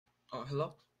Oh,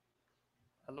 hello.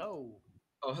 Hello.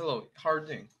 Oh, hello. How are you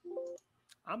doing?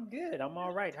 I'm good. I'm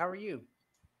all right. How are you?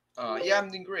 Yeah, I'm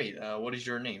doing great. What is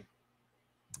your name?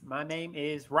 My name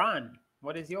is Ron.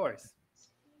 What is yours?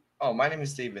 Oh, my name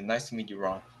is David. Nice to meet you,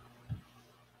 Ron.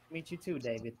 Meet you too,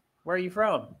 David. Where are you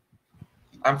from?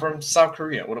 I'm from South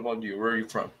Korea. What about you? Where are you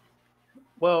from?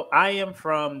 Well, I am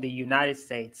from the United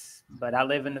States, but I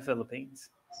live in the Philippines.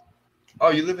 Oh,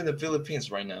 you live in the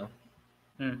Philippines right now.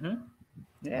 Mm-hmm.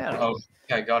 Yeah. Oh,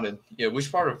 yeah, I got it. Yeah,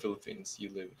 which part of Philippines you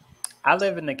live? I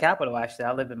live in the capital, actually.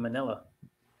 I live in Manila.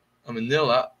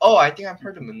 Manila. Oh, I think I've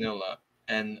heard of Manila.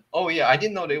 And oh yeah, I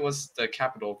didn't know that it was the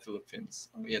capital of Philippines.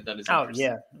 Oh yeah, that is Oh,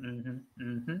 interesting. yeah. Mm-hmm.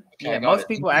 Mm-hmm. Okay, I Yeah. got Most it.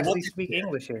 people What actually did speak you hear?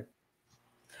 English here.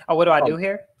 Oh, what do I Oh, do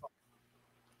here?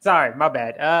 Sorry, my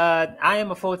bad. I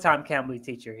am a full-time Cambly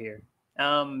teacher here.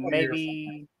 oh, you're.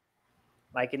 Maybe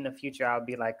like in the future I'll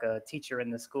be like a teacher in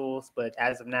the schools, but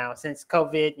as of now, since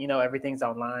COVID, everything's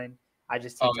online. I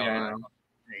just Oh teach yeah, I know. online.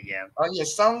 Yeah. Oh yeah,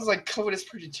 sounds like COVID is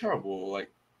pretty terrible.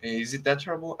 Like, is it that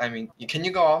terrible? I mean, can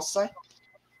you go outside?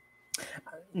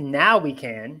 Now we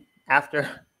can,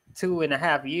 after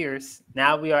 2.5 years,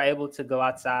 now we are able to go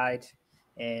outside,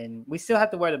 and we still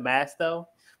have to wear the mask though.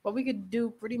 But we could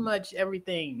do pretty much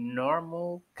everything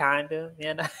normal, kinda,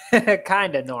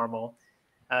 kinda normal.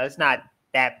 It's not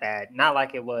that bad. Not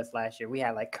like it was last year. We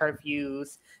had like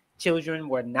curfews. Children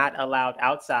were not allowed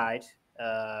outside.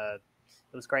 It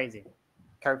was crazy.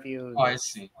 Curfew Oh, I was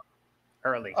see.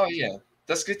 early. Oh yeah,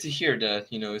 that's good to hear that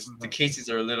the Mhm. cases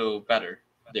are a little better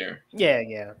there. Yeah,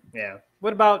 yeah, yeah.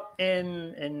 What about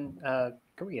in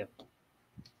Korea?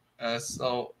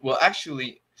 So well,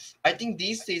 actually, I think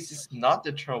these days it's not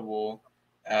the trouble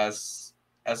as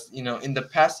in the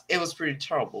past it was pretty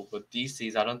terrible, but these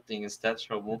days I don't think it's that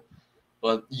trouble.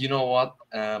 But you know what?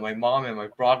 My mom and my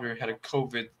brother had a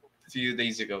COVID a few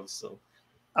days ago, so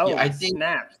yeah, Oh, I think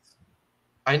snaps.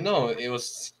 I know it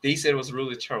was. They said it was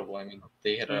really terrible. I mean,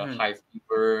 they had a Mm-hmm. high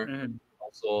fever, Mm-hmm.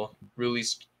 also really,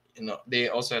 they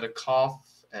also had a cough,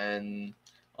 and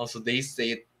also they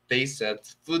said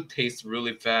food tastes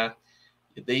really bad.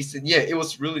 They said yeah, it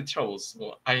was really terrible.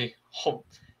 So I hope,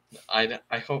 I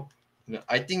hope,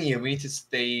 I think yeah, we need to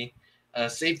stay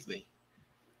safely.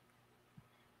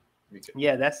 Because,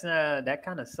 Yeah, that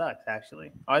kind of sucks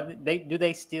actually. Are they do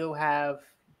they still have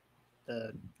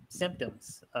the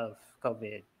symptoms of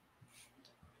COVID?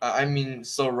 I mean,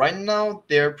 so right now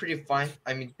they're pretty fine.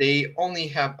 I mean, they only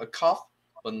have a cough,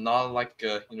 but not like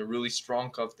a really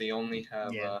strong cough. They only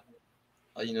have Yeah,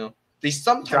 they dry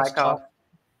sometimes cough. cough.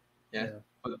 Yeah, Yeah.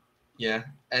 but yeah,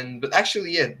 but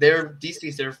actually, yeah, they're these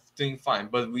days they're doing fine.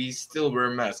 But we still wear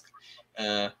masks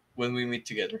when we meet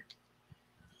together.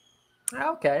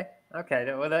 Okay.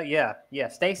 Okay. Well, yeah, yeah.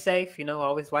 Stay safe.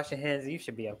 Always wash your hands. You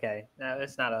should be okay. No,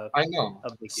 it's not a I know.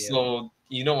 a big deal. So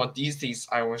you know what? These days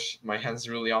I wash my hands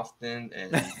really often,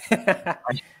 and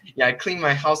I, yeah, I clean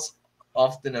my house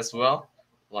often as well.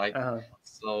 Like, uh-huh.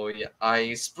 so yeah,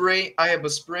 I spray. I have a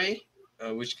spray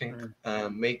which can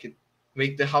Mhm.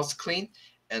 make the house clean,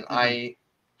 and Mhm.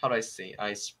 how do I say?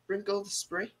 I sprinkle the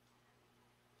spray.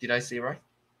 Did I say right?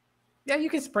 Yeah, you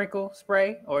can sprinkle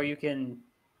spray, or you can.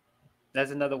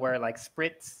 There's another word like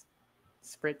spritz.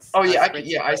 Spritz. Oh yeah,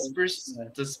 Spritz I spray. spritz Yeah.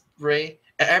 the spray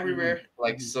Mhm. everywhere.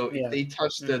 Like, Mhm. so if Yeah. they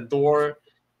touch the Mhm. door,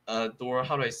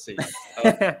 how do I say?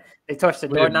 Uh, They touch the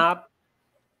wait a minute. doorknob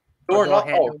or door Doorknob. Oh,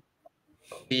 handle.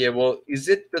 yeah. Well, is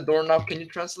it the doorknob? Can you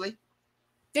translate?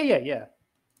 Yeah, yeah, yeah.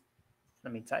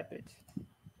 Let me type it.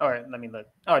 Or let me look.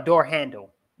 Or door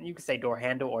handle. You can say door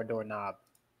handle or doorknob.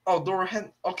 Oh, door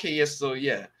hand. Okay, yes. So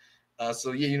yeah,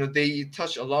 so yeah, they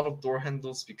touch a lot of door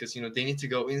handles because they need to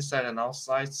go inside and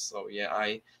outside. So yeah,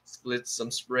 I split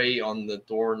some spray on the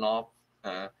doorknob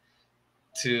uh,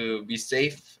 to be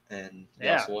safe, and yeah,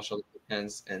 Yeah. also wash all the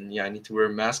hands. And yeah, I need to wear a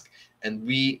mask. And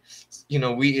we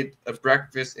eat a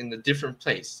breakfast in a different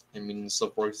place. I mean,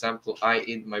 so for example, I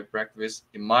eat my breakfast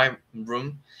in my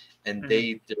room, and they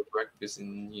Hmm. eat their breakfast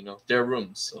in their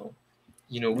room. So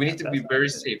we Yeah, need to be that's very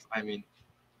good. safe. I mean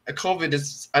COVID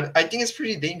is I think it's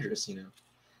pretty dangerous,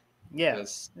 Yeah,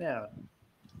 because yeah.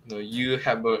 you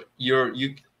have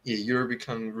you're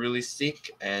become really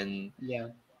sick. And Yeah.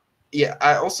 yeah,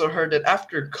 I also heard that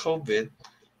after COVID,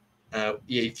 yeah,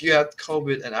 if you had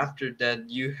COVID and after that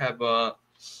you have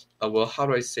well, how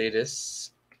do I say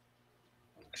this?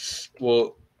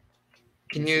 Well,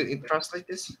 Let can me you see. translate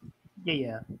this? Yeah,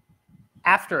 yeah.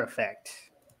 After effect.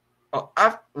 Oh,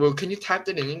 well, can you type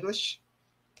that in English?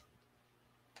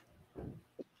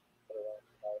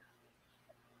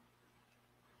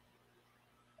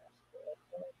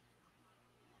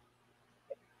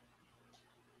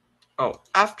 Oh,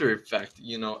 after effect.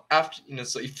 After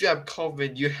so if you have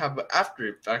COVID, you have an after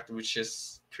effect, which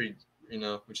is pretty,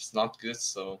 which is not good.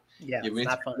 So Yeah, yeah, we it's need to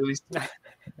not fun. really.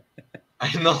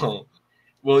 I know.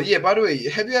 Well, yeah. By the way,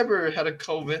 have you ever had a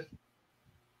COVID?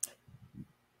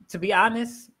 To be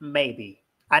honest, maybe.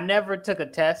 I never took a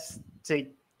test to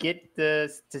get to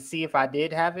see if I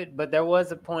did have it, but there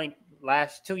was a point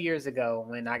last 2 years ago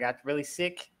when I got really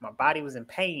sick. My body was in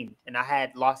pain and I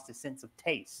had lost a sense of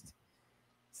taste.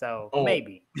 So Oh,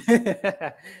 maybe.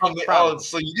 oh, Probably.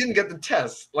 so you didn't get the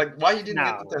test? Like, why you didn't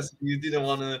get the No. test? You didn't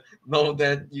want to know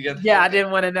that you get Yeah, I COVID?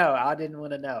 didn't want to know. I didn't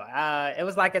want to know. It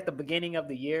was like at the beginning of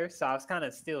the year, so I was kind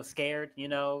of still scared,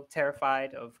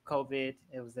 terrified of COVID.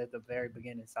 It was at the very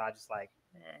beginning, so I just like,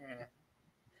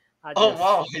 I Oh just.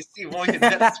 wow, I see. Well, yeah,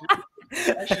 that's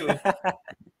actually.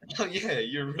 Oh yeah,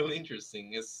 you're really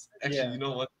interesting. It's actually, Yeah. you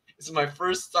know what? It's my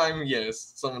first time.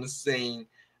 Yes, someone is saying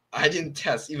I didn't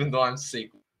test, even though I'm sick.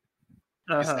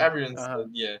 Uh Because huh. everyone Uh huh. said,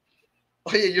 yeah.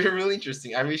 Oh yeah, you're really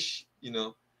interesting. I wish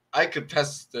I could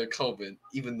pass the COVID,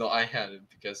 even though I had it,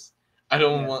 because Yeah.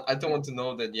 I don't want to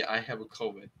know that yeah I have a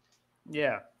COVID.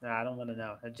 Yeah. No, I don't want to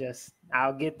know.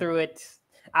 I'll get through it.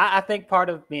 I think part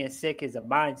of being sick is a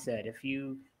mindset. If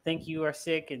you think you are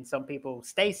sick, and some people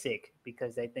stay sick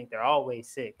because they think they're always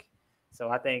sick. So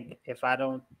I think if I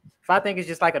think it's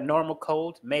just like a normal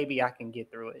cold, maybe I can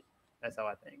get through it. That's how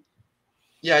I think.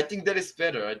 Yeah, I think that is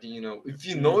better. I think if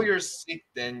you know Mm. you're sick,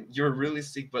 then you're really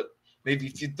sick. But maybe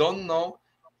if you don't know,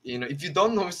 if you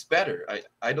don't know, it's better.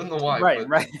 I don't know why, Right. but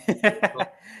Right. so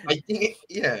I think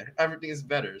yeah, everything is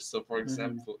better. So for Hmm.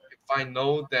 example, if I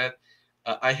know that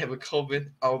I have a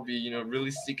COVID, I'll be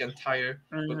really sick and tired.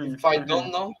 But Hmm. if I Hmm.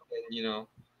 don't know, then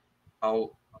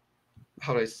I'll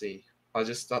how do I say? I'll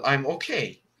just thought I'm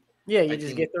okay. Yeah, you I just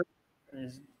think get through.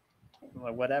 It's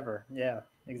like whatever. Yeah.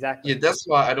 yeah, Exactly. that's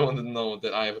why I don't want to know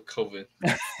that I have a COVID.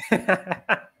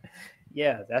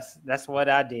 Yeah, that's what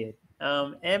I did.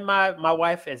 And my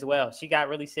wife as well. She got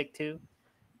really sick too.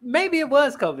 Maybe it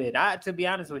was COVID. To be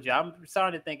honest with you, I'm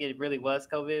starting to think it really was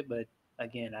COVID, but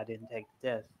again, I didn't take the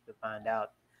test to find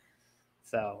out.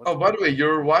 So Oh, by the way,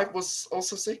 your wife was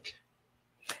also sick.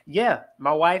 yeah,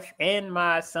 my wife and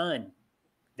my son,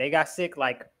 they got sick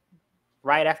like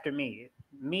right after me.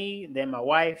 Me, then my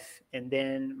wife, and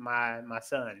then my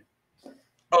son.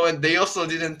 Oh, and they also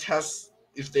didn't test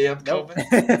if they have Nope.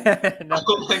 COVID. Nothing.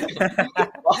 Oh my god!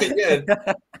 Oh yeah,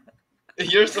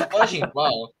 you're so funny.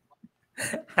 Wow.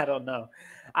 I don't know.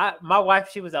 My wife,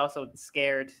 she was also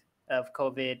scared of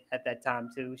COVID at that time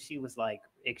too. She was like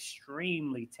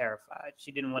extremely terrified.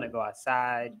 She didn't want to go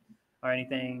outside or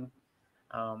anything.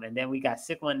 And then we got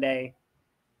sick one day,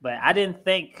 but I didn't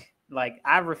think like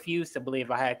I refused to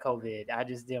believe I had COVID. I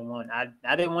just didn't want.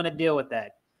 I didn't want to deal with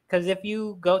that because if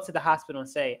you go to the hospital and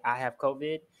say I have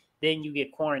COVID, then you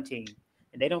get quarantined,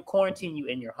 and they don't quarantine you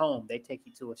in your home. They take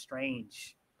you to a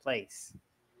strange place.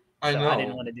 I So I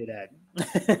didn't know. want to do that.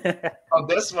 Oh,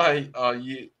 that's why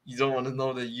you don't want to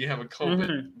know that you have a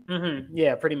COVID.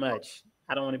 Yeah, pretty much.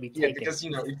 I don't want to be Yeah, taken. because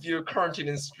if you're quarantined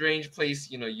in a strange place,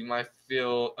 you might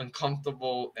feel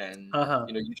uncomfortable and Uh huh.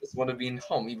 you just want to be in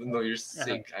home even though you're Uh huh.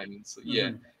 sick. I mean, so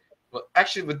yeah. Hmm. Well,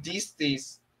 actually, but these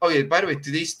days, oh yeah. By the way,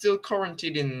 do they still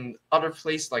quarantine in other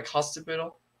place like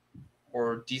hospital,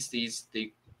 or these days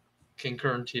they can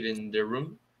quarantine in their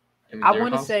room? I mean, I their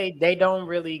want to house. say they don't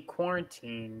really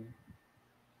quarantine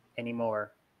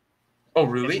anymore. Oh,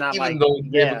 It's really? not Even like though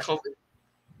they have a yeah, COVID?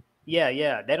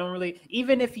 yeah. They don't really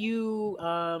even if you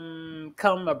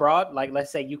come abroad, like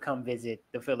let's say you come visit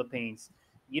the Philippines,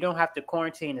 you don't have to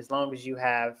quarantine as long as you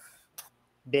have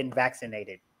been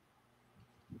vaccinated.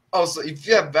 Oh, so if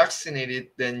you have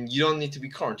vaccinated, then you don't need to be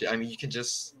quarantined. I mean, you can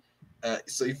just.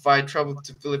 So if I travel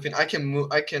to Philippines, I can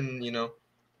move. I can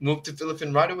move to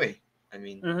Philippines right away. I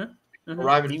mean,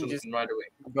 arrive in You can just Philippines right away.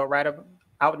 go right up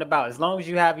out and about as long as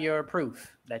you have your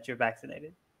proof that you're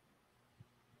vaccinated.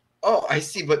 Oh, I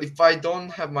see. But if I don't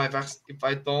have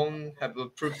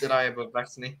the proof that I have a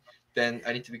vaccine, then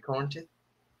I need to be quarantined.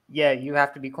 Yeah, you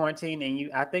have to be quarantined,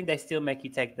 and I think they still make you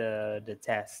take the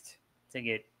test to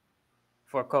get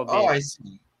for Oh, COVID. I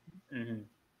see. Hmm.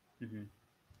 Hmm.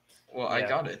 Well, I Yeah.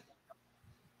 got it.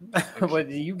 Okay. Well,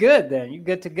 you good then? You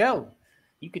good to go?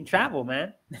 You can travel,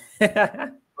 man.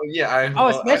 Oh yeah, I Oh,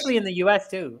 well especially in actually, the U.S.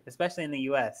 too. Especially in the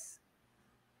U.S.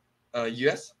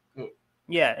 U.S. Well,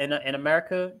 Yeah, in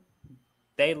America,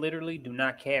 they literally do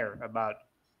not care about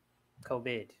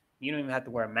COVID. You don't even have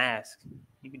to wear a mask.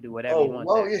 You can do whatever you oh want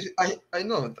well, there. yeah, I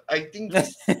know. I think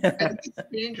it's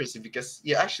pretty interesting because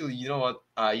yeah, actually, you know what?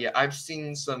 Yeah, I've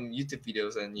seen some YouTube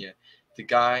videos and yeah, the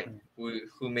guy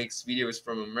who makes videos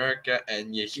from America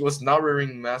and yeah, he was not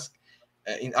wearing mask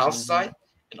in Hmm. outside.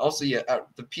 And also, yeah,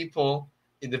 the people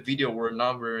in the video were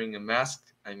not wearing a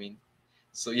mask. I mean,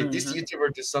 so yeah, this Hmm.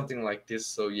 YouTuber did something like this.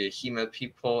 So yeah, he met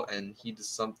people and he did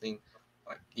something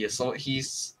like, yeah. So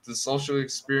he's the social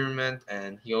experiment,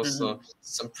 and he also Hmm.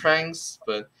 some pranks.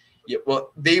 But yeah,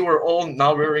 well, they were all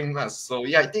not wearing masks. So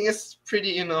yeah, I think it's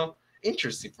pretty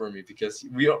interesting for me because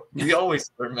we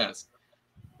always wear masks.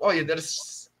 Oh yeah, that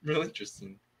is really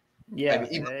interesting. I Yeah, mean,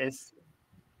 even, it's.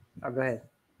 Oh, go ahead.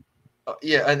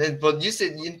 yeah, and then but you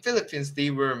said in Philippines they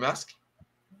wear a mask.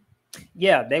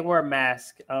 Yeah, they wear a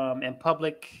mask in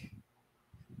public.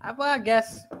 Well, I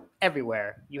guess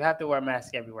everywhere you have to wear a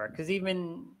mask everywhere because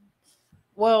even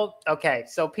well, okay,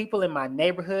 so people in my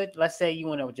neighborhood, let's say you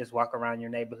want to just walk around your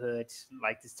neighborhood,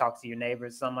 like just talk to your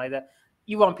neighbors, something like that.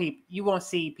 You won't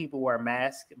see people wear a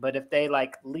mask, but if they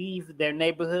like leave their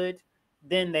neighborhood,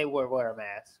 then they will wear a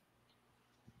mask.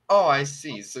 Oh, I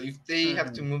see. So if they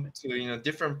have to Hmm. move to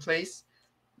different place,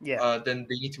 Yeah, then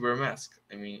they need to wear a mask.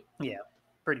 I mean, yeah,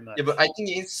 pretty yeah, but much. I think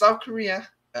in South Korea,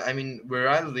 I mean where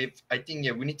I live, I think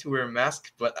yeah we need to wear a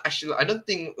mask. But actually, I don't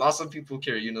think lots of people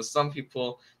care. Some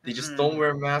people they just don't Hmm.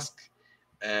 wear a mask,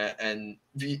 and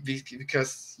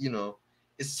because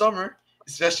it's summer,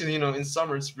 especially in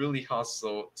summer it's really hot.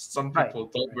 So some Right, people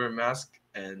don't wear a mask,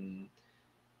 and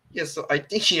yeah, so I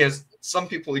think yes, some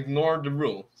people ignore the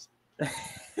rules.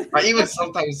 I even right.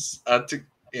 sometimes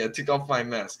took off my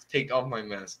mask, take off my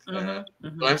mask Hmm. when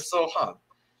Hmm. I'm so hot.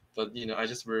 But I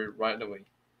just wear it right away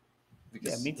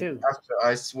Yeah, because me too. after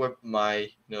I sweat my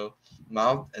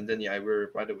mouth, and then yeah I wear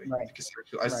it right away Right, because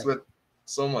I right. sweat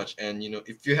so much, and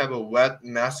if you have a wet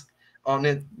mask on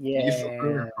it, you feel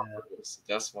really Yeah, uncomfortable. So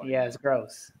that's why yeah, it's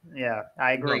gross. Yeah,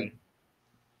 I no. agree.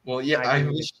 Well, yeah, I I agree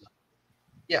with wish.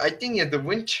 Yeah, I think the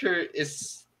winter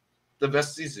is the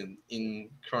best season in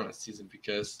Corona season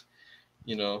because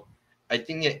you know I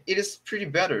think it is pretty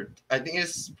better. I think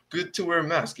it's good to wear a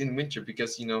mask in winter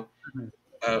because you.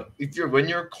 if you're when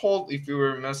you're cold, if you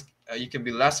wear a mask, you can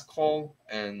be less cold,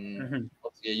 and Hmm.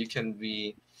 also, yeah, you can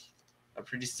be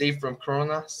pretty safe from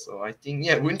corona. So I think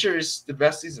yeah, winter is the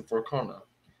best season for corona.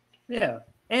 Yeah,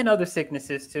 and other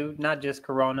sicknesses too, not just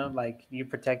corona. Like you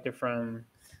protected from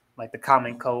like the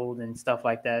common cold and stuff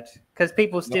like that. Because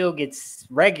people No, still get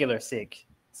regular sick,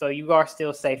 so you are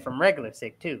still safe from regular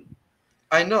sick too.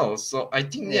 I know. So I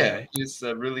think Yeah. yeah, it's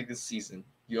a really good season.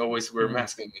 You always wear a Hmm.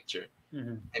 mask in winter.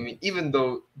 Hmm. I mean, even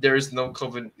though there is no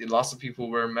COVID, lots of people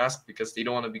wear a mask because they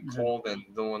don't want to be Hmm. cold and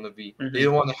they Hmm.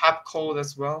 don't want to have cold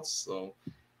as well. So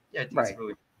yeah, I think it's Right.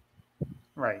 really.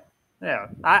 Right. Yeah,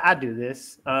 I do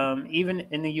this. Even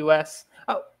in the U.S.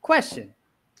 Oh, question.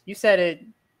 You said it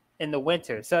in the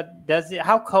winter. So does it?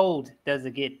 How cold does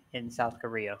it get in South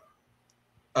Korea?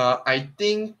 I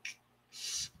think.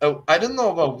 Oh, I don't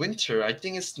know about winter. I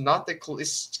think it's not that cold.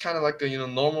 It's kind of like a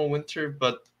normal winter,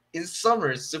 but in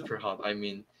summer it's super hot. I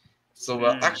mean, so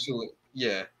Mm. actually,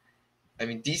 yeah. I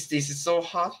mean, these days it's so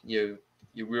hot.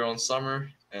 We're on summer,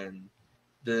 and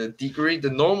the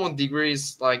normal degree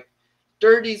is like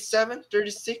 37,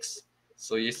 36.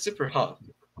 So it's super hot.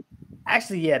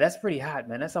 Actually, yeah, that's pretty hot,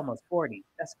 man. That's almost 40.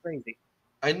 That's crazy.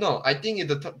 I know. I think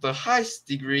the highest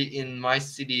degree in my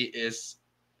city is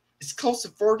it's close to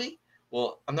 40.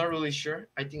 Well, I'm not really sure.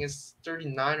 I think it's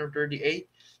 39 or 38.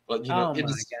 But Oh it my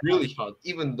is god. really hot.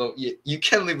 Even though you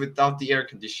can live without the air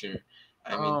conditioner.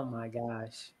 I mean, Oh my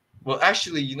gosh. well,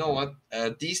 actually, you know what?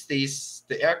 These days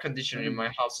the air conditioner in Mhm. my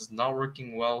house is not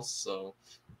working well, so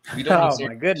we don't Oh use air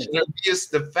my goodness. conditioner. We use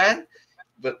the fan.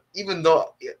 But even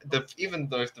though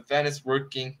if the fan is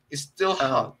working, it's still Uh,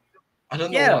 hot. I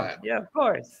don't know yeah, why. yeah, of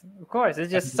course. Of course.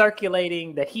 It's just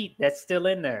circulating the heat that's still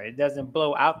in there. It doesn't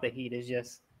blow out the heat. It's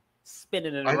just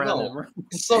spinning it I around know. the room.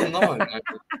 It's so annoying.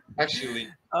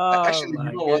 Actually, Oh actually, you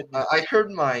my know what? goodness. I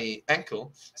hurt my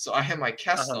ankle, so I have my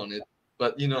cast Uh-huh. on it.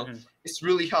 But Hmm. it's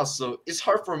really hot, so it's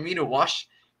hard for me to wash.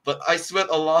 But I sweat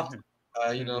a lot. Hmm.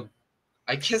 Uh, you know, Hmm.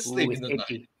 I can't Ooh, sleep in it's the night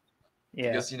itchy.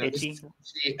 Yeah, because itchy. it's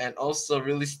itchy and also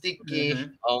really sticky.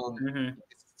 Hmm. Hmm.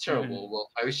 It's Hmm. terrible. Well,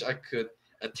 I wish I could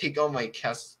take out my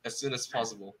cast as soon as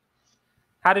possible.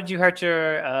 How did you hurt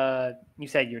your you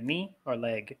said your knee or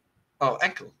leg? Oh,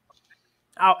 ankle.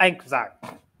 Oh, ankle, sorry.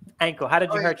 Ankle. How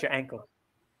did Oh, you yeah. hurt your ankle?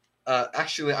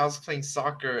 Actually, I was playing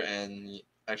soccer, and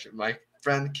actually, my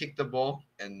friend kicked the ball,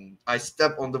 and I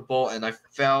stepped on the ball, and I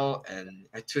fell, and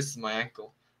I twisted my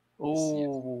ankle.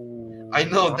 Yes. I Ooh,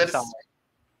 know I'm that sorry. is.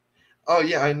 Oh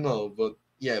yeah, I know, but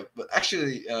yeah, but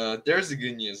actually, there's a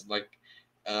good news. Like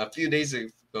a few days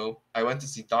ago, I went to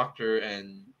see doctor,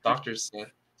 and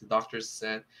the doctor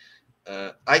said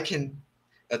I can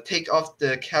take off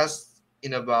the cast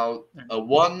in about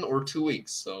 1 or 2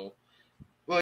 weeks. So